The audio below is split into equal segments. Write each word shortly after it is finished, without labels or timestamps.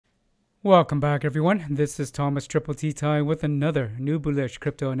Welcome back, everyone. This is Thomas Triple T Tie with another new bullish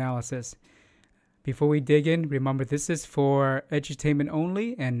crypto analysis. Before we dig in, remember this is for edutainment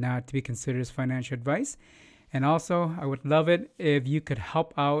only and not to be considered as financial advice. And also, I would love it if you could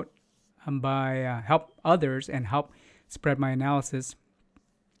help out by help others and help spread my analysis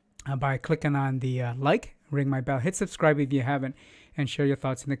by clicking on the ring my bell, hit subscribe if you haven't, and share your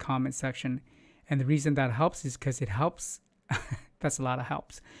thoughts in the comment section. And the reason that helps is because it helps. That's a lot of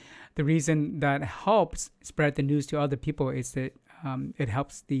helps. The reason that helps spread the news to other people is that it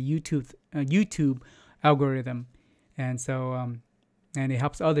helps the YouTube algorithm, and so and it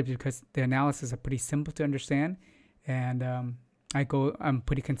helps others because the analysis are pretty simple to understand, and I'm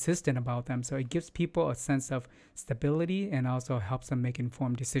pretty consistent about them, so it gives people a sense of stability and also helps them make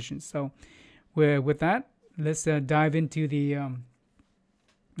informed decisions. So, with that, let's dive into the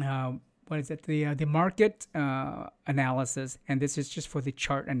what is it? The market analysis, and this is just for the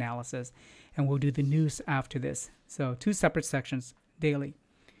chart analysis, and we'll do the news after this. So 2 separate sections daily.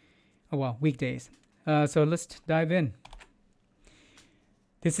 Oh well, weekdays. So let's dive in.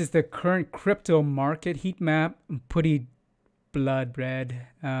 This is the current crypto market heat map. Pretty blood red.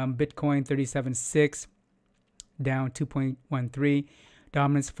 Bitcoin 37.6, down 2.13.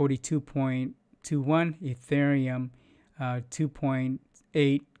 Dominance 42.21. Ethereum 2.8K,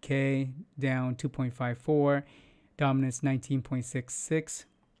 down 2.54. Dominance 19.66.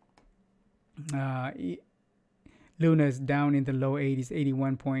 Luna is down in the low 80s,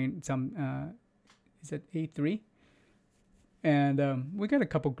 81 point some. Is it 83? And we got a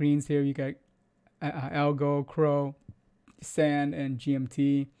couple greens here. You got Algo, Crow, Sand, and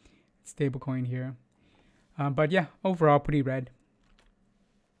GMT stablecoin here. But yeah, overall pretty red.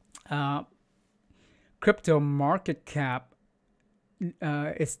 Crypto market cap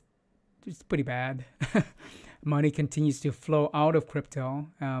is pretty bad. Money continues to flow out of crypto.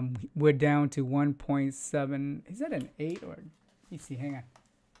 We're down to 1.7. Is that an 8 or? Let me see. Hang on.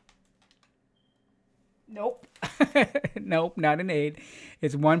 Nope. Nope, not an 8.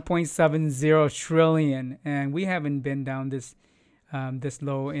 It's 1.70 trillion, and we haven't been down this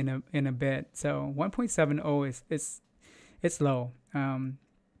low in a bit. So 1.70 is it's low.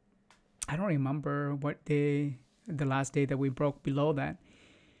 I don't remember what day, the last day that we broke below that.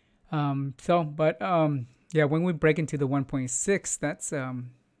 Yeah, when we break into the 1.6,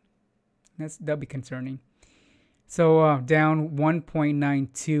 that'll be concerning. So down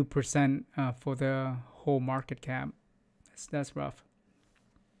 1.92% for the whole market cap. That's rough.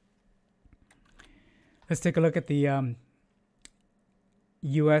 Let's take a look at the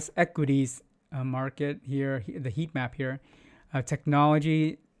U.S. equities market here, the heat map here.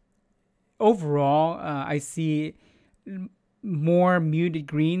 Technology. Overall, I see more muted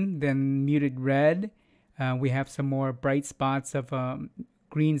green than muted red. We have some more bright spots of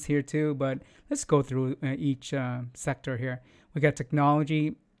greens here too, but let's go through each sector here. We got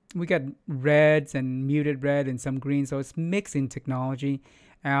technology. We got reds and muted red and some green, so it's mixing technology.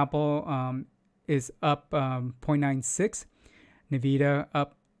 Apple is up 0.96. Nvidia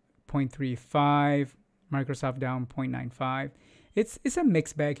up 0.35. Microsoft down 0.95. It's a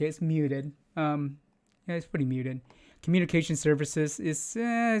mixed bag here. It's muted. Yeah, it's pretty muted. Communication services is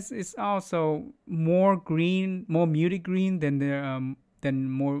also more green, more muted green than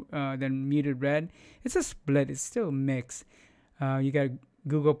than muted red. It's a split. It's still a mix. You got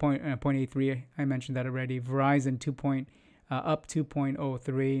Google 0.83. I mentioned that already. Verizon up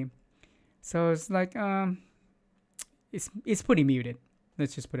 2.03. So it's like it's pretty muted.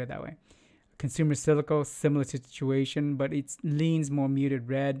 Let's just put it that way. Consumer silico, similar situation, but it leans more muted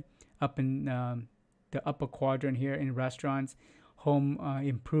red up in the upper quadrant here in restaurants. Home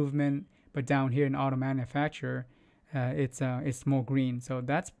improvement, but down here in auto manufacturer, it's more green. So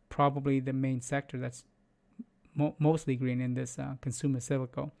that's probably the main sector that's mostly green in this consumer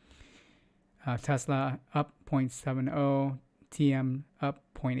silico. Tesla up 0.70, TM up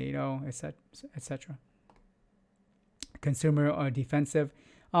 0.80, etc. Consumer defensive.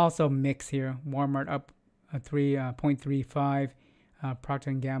 Also mix here. Walmart up 3.35.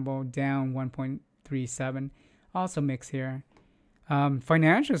 Procter & Gamble down 1.37. Also mix here.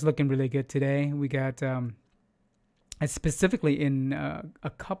 Financial is looking really good today. We got specifically in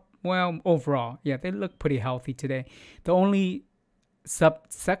overall, yeah, they look pretty healthy today. The only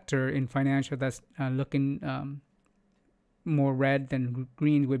sub-sector in financial that's looking more red than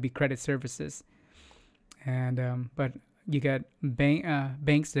green would be credit services. And but you got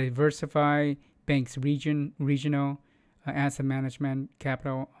banks diversify, banks regional, asset management,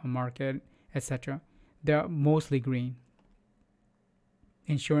 capital market, etc. They're mostly green.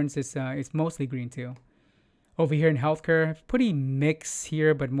 Insurance is mostly green too. Over here in healthcare, pretty mixed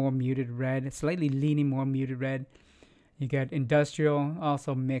here, but more muted red, slightly leaning more muted red. You get industrial,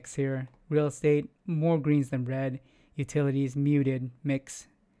 also mixed here. Real estate, more greens than red. Utilities, muted, mix.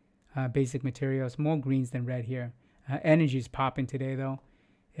 Basic materials, more greens than red here. Energy is popping today, though.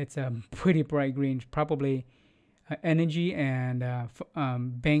 It's a pretty bright green. Probably energy and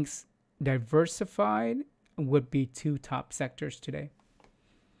banks diversified would be two top sectors today.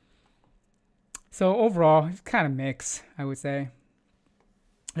 So overall, it's kind of mixed, I would say.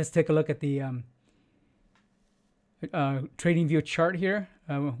 Let's take a look at the TradingView chart here.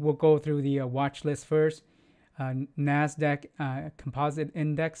 We'll go through the watch list first. Nasdaq composite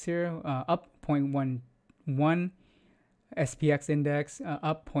index here, up 0.11. SPX index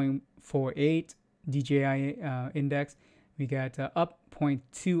up 0.48. DJI index, we got up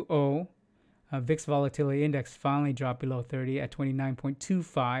 0.20. VIX volatility index finally dropped below 30 at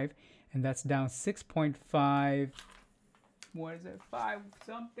 29.25. And that's down 6.5. What is it? 5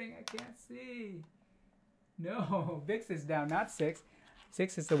 something? I can't see. No, VIX is down, not 6.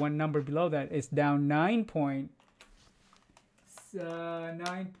 6 is the one number below that. It's down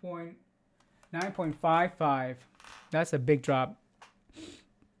 9.55. That's a big drop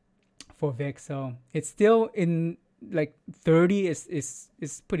for VIX. So it's still in like 30 is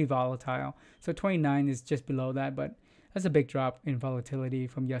pretty volatile. So 29 is just below that, but that's a big drop in volatility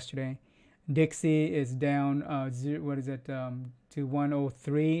from yesterday. Dixie is down, to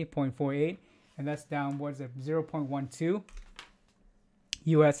 103.48, and that's down, 0.12.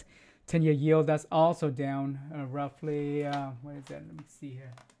 U.S. 10-year yield, that's also down roughly, Let me see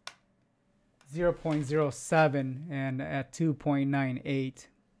here. 0.07 and at 2.98.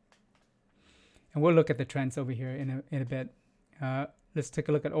 And we'll look at the trends over here in a bit. Let's take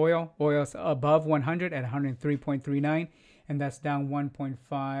a look at oil. Oil's above 100 at 103.39, and that's down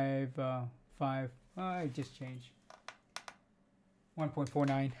 1.55. It just changed.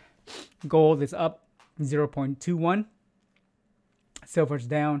 1.49. Gold is up 0.21. Silver's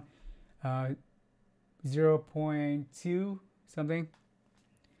down 0.2 something.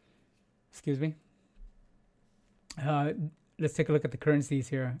 Excuse me. Let's take a look at the currencies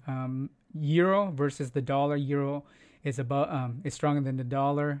here. Euro versus the dollar. Euro is is stronger than the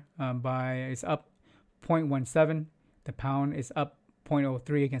dollar is up 0.17. The pound is up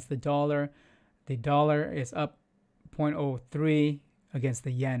 0.03 against the dollar. The dollar is up 0.03 against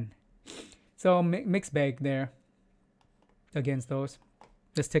the yen. So mixed bag there against those.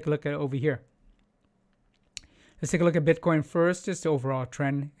 Let's take a look at over here. Let's take a look at Bitcoin first, just the overall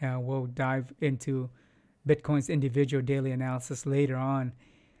trend. We'll dive into Bitcoin's individual daily analysis later on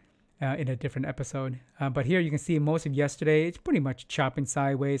in a different episode. But here you can see most of yesterday, it's pretty much chopping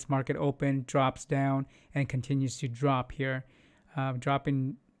sideways. Market open, drops down, and continues to drop here,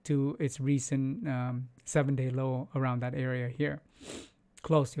 dropping to its recent 7-day low around that area here,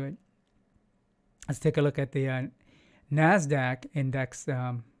 close to it. Let's take a look at the Nasdaq index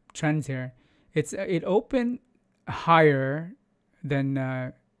trends here. It opened higher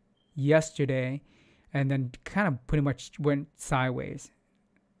than yesterday, and then kind of pretty much went sideways.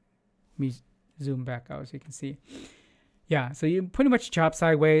 Let me zoom back out so you can see. Yeah, so you pretty much chop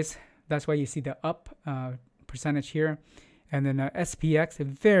sideways. That's why you see the up percentage here. And then SPX, a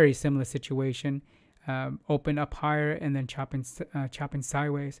very similar situation. Open up higher and then chopping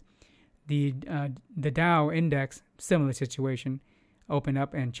sideways. The Dow index, similar situation. Open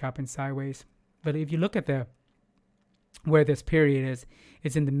up and chopping sideways. But if you look at where this period is,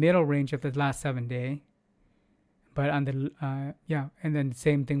 it's in the middle range of the last 7 day. But on the and then the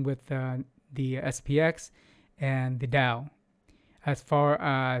same thing with the SPX and the Dow. As far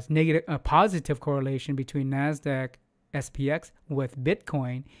as positive correlation between Nasdaq, SPX with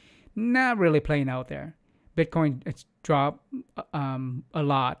Bitcoin, not really playing out there. Bitcoin it's dropped a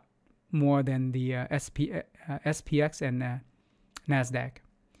lot more than the SPX and Nasdaq.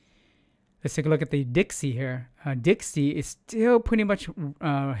 Let's take a look at the Dixie here. Dixie is still pretty much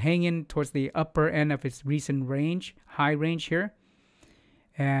hanging towards the upper end of its recent high range here.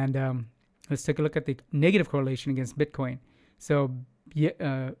 And let's take a look at the negative correlation against Bitcoin. So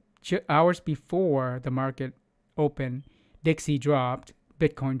hours before the market opened, Dixie dropped,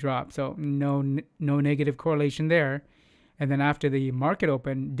 Bitcoin dropped. So no negative correlation there. And then after the market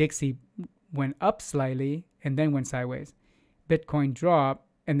opened, Dixie went up slightly and then went sideways. Bitcoin dropped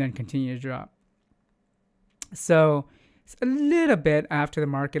and then continued to drop. So it's a little bit after the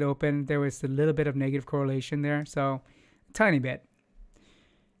market opened, there was a little bit of negative correlation there. So a tiny bit.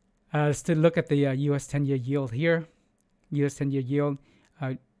 Let's look at the US 10-year yield here. US 10-year yield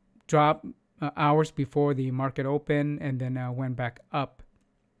dropped hours before the market opened and then went back up,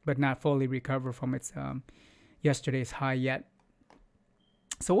 but not fully recovered from its yesterday's high yet.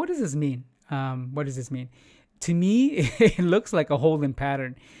 So what does this mean? What does this mean? To me, it looks like a holding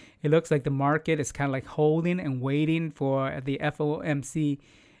pattern. It looks like the market is kind of like holding and waiting for the FOMC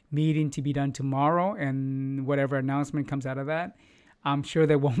meeting to be done tomorrow, and whatever announcement comes out of that. I'm sure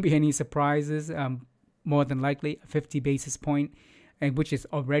there won't be any surprises. More than likely, a 50 basis point, and which is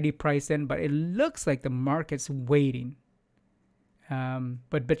already priced in. But it looks like the market's waiting.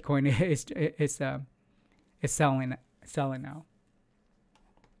 But Bitcoin is selling now.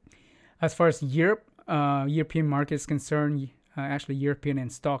 As far as European market is concerned, actually European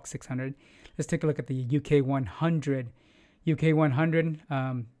and stock 600. Let's take a look at the UK 100. UK 100,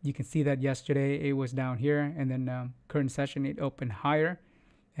 you can see that yesterday it was down here, and then current session it opened higher,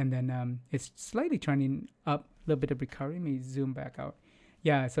 and then it's slightly trending up. A little bit of recovery. Let me zoom back out.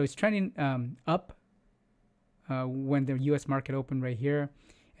 Yeah, so it's trending up when the U.S. market opened right here,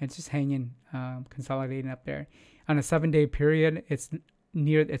 and it's just hanging, consolidating up there. On a 7-day period, it's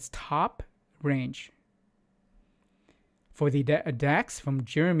near its top range. For the DAX from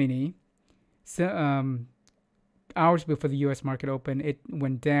Germany, so, hours before the U.S. market open, it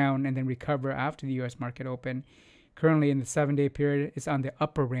went down and then recovered after the U.S. market open. Currently, in the 7-day period, it's on the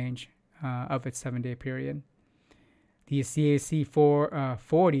upper range of its 7-day period. The CAC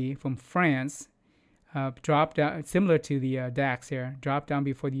 40 from France dropped down, similar to the DAX here, dropped down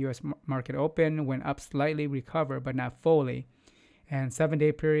before the U.S. market open, went up slightly, recovered, but not fully. And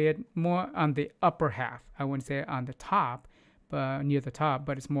 7-day period, more on the upper half. I wouldn't say on the top, but near the top,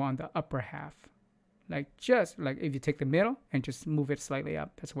 but it's more on the upper half. Like just like if you take the middle and just move it slightly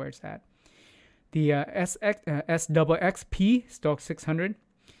up, that's where it's at. The SXXP stock 600.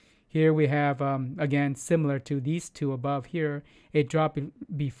 Here we have, again, similar to these two above here, it dropped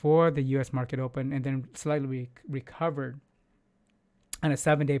before the U.S. market opened and then slightly recovered on a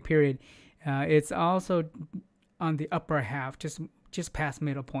 7-day period. It's also on the upper half, just past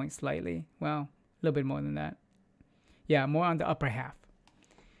middle point slightly. Well, a little bit more than that. Yeah, more on the upper half.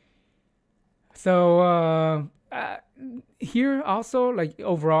 So here also, like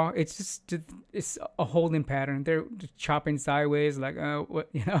overall, it's a holding pattern. They're just chopping sideways, like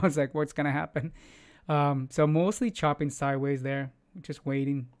it's like what's gonna happen. So mostly chopping sideways there, just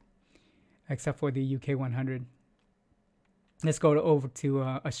waiting, except for the UK 100. Let's go over to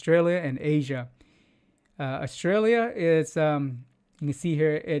Australia and Asia. Australia is you can see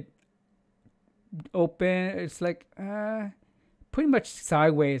here it open. It's like pretty much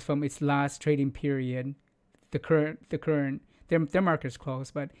sideways from its last trading period. Their market is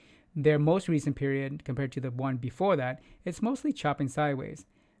closed, but their most recent period compared to the one before that, it's mostly chopping sideways.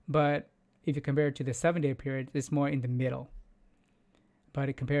 But if you compare it to the 7-day period, it's more in the middle.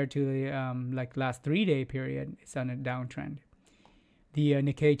 But compared to the like last 3-day period, it's on a downtrend. The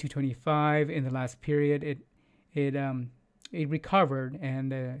Nikkei 225 in the last period, it recovered,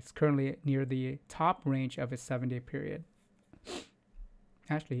 and it's currently near the top range of its 7-day period.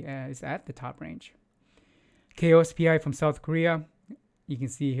 Actually, it's at the top range. KOSPI from South Korea, you can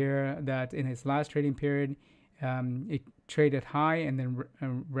see here that in its last trading period, it traded high and then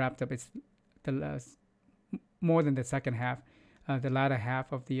wrapped up more than the second half, the latter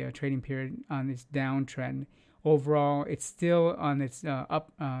half of the trading period on its downtrend. Overall, it's still on its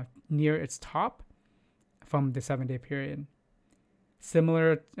near its top from the 7-day period.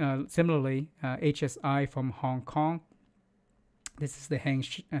 Similarly, HSI from Hong Kong. This is the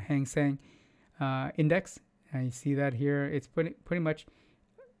Hang Seng index. And you see that here. It's pretty much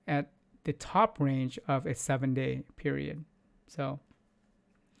at the top range of a 7-day period. So,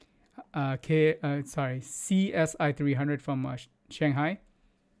 CSI 300 from Shanghai.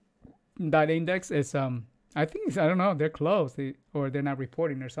 That index is I don't know, they're closed, or they're not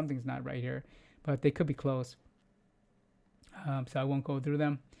reporting, or something's not right here, but they could be closed. So I won't go through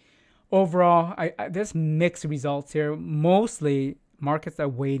them. Overall, there's mixed results here. Mostly, markets are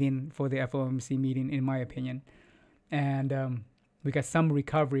waiting for the FOMC meeting, in my opinion. And we got some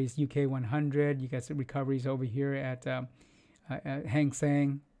recoveries, UK 100. You got some recoveries over here at Hang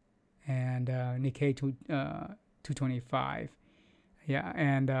Seng and Nikkei 225. Yeah,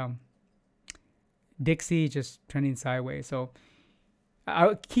 and Dixie just trending sideways. So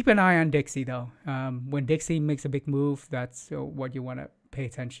I'll keep an eye on Dixie, though. When Dixie makes a big move, that's what you want to pay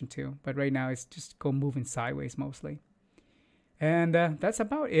attention to. But right now, it's just moving sideways mostly. And that's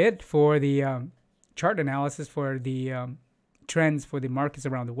about it for the chart analysis for the trends for the markets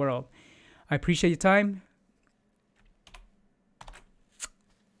around the world. I appreciate your time.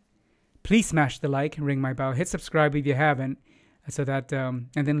 Please smash the like, ring my bell, hit subscribe if you haven't, so that and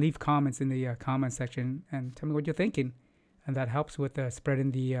then leave comments in the comment section and tell me what you're thinking, and that helps with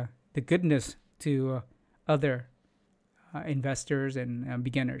spreading the goodness to other investors and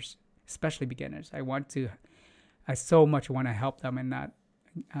beginners, especially beginners. I so much want to help them and not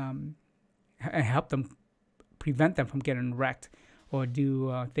help them, prevent them from getting wrecked or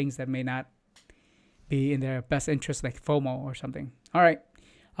do things that may not be in their best interest, like FOMO or something. All right.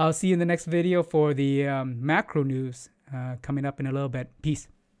 I'll see you in the next video for the macro news coming up in a little bit. Peace.